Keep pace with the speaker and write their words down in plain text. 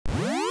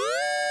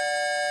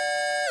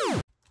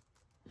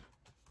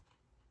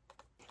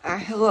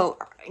Hello,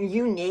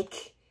 you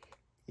Nick?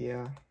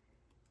 Yeah.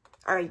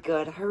 Alright,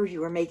 good. I heard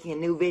you were making a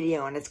new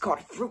video, and it's called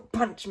Fruit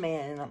Punch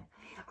Man, and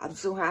I'm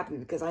so happy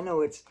because I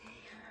know it's,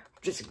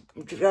 just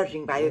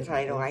judging by the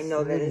title, I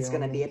know that it's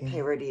going to be a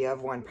parody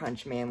of One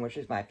Punch Man, which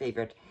is my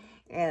favorite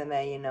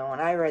anime, you know,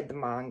 and I read the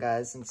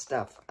mangas and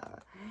stuff.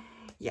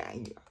 Yeah,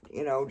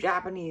 you know,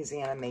 Japanese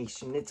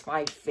animation, it's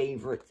my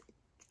favorite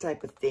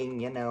type of thing,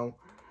 you know,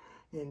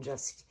 and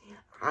just,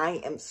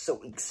 I am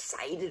so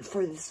excited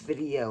for this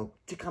video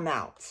to come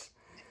out.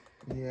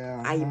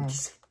 Yeah. I am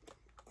just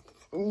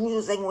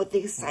losing with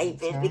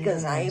excitement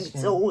because I am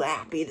so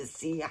happy to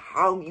see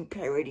how you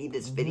parody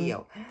this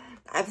video.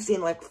 I've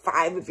seen like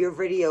 5 of your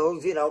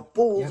videos, you know,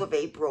 Fools of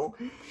April,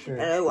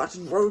 and I watched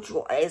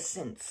Virtual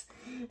Essence,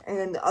 and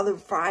then the other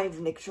 5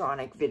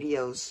 Nicktronic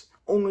videos,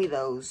 only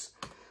those.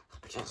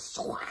 I'm just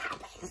so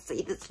happy to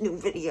see this new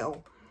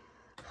video.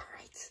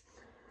 Alright.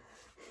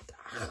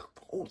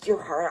 Oh,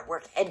 you're hard at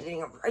work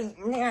editing right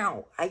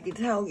now. I can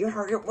tell you're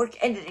hard at work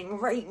editing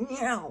right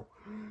now.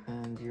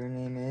 And your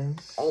name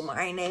is? Oh,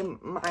 my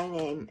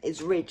name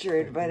is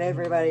Richard, but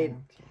everybody...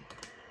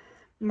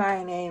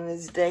 My name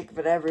is Dick,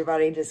 but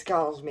everybody just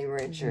calls me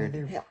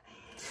Richard. Yeah.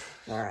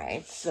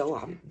 Alright,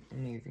 so,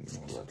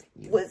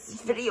 with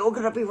this video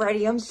gonna be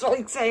ready, I'm so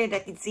excited I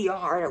can see you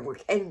hard at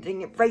work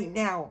editing it right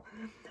now.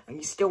 Are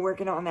you still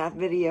working on that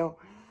video?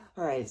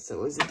 Alright,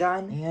 so is it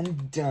done?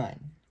 And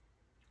done.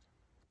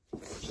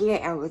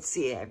 Yeah, let's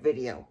see that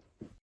video.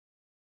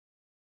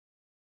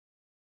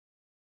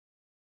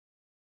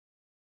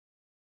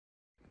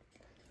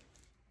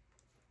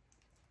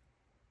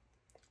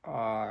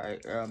 I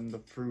am the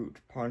Fruit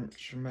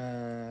Punch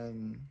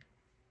Man.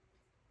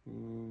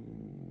 Ooh.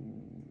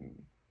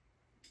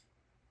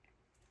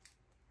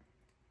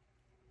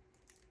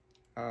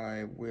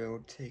 I will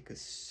take a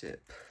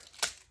sip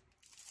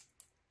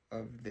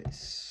of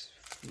this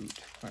fruit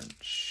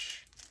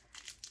punch.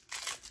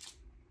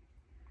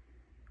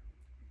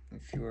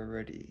 If you are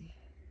ready,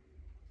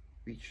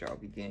 we shall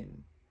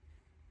begin.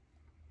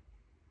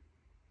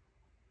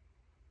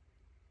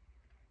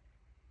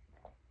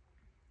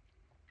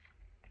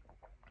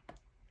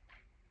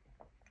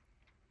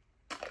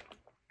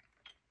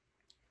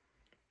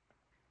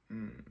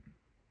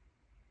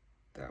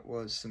 That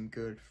was some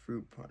good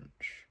fruit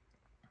punch.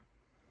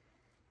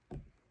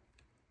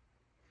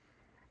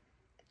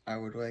 I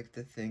would like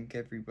to thank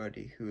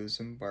everybody who has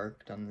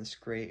embarked on this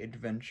great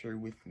adventure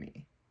with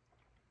me.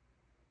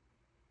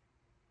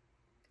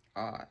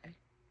 I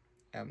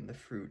am the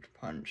Fruit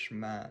Punch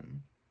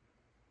Man,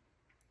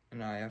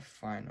 and I have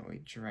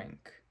finally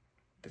drank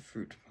the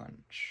fruit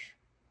punch.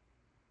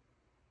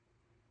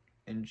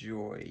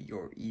 Enjoy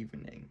your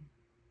evening.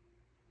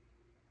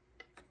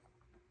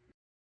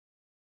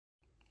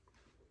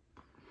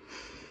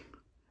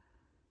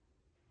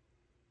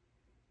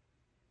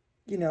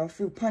 You know,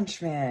 Fruit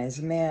Punch Man is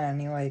a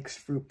man, he likes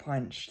fruit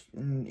punch,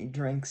 and he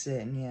drinks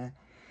it, and yeah,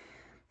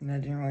 and I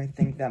didn't really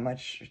think that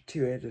much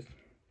to it.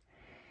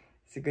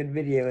 It's a good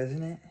video,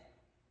 isn't it?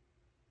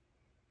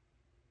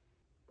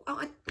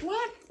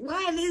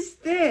 What is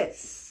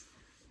this?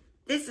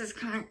 This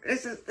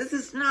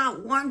is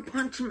not One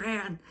Punch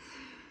Man.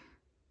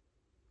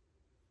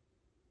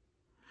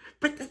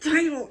 But the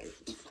title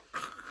is...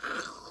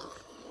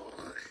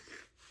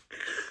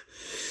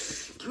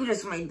 You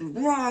just made the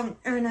wrong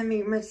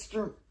enemy,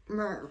 Mr.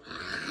 Murr.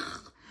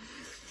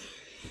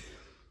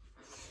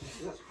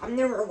 I'm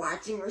never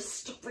watching your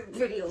stupid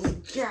videos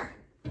again.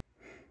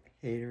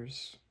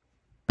 Haters.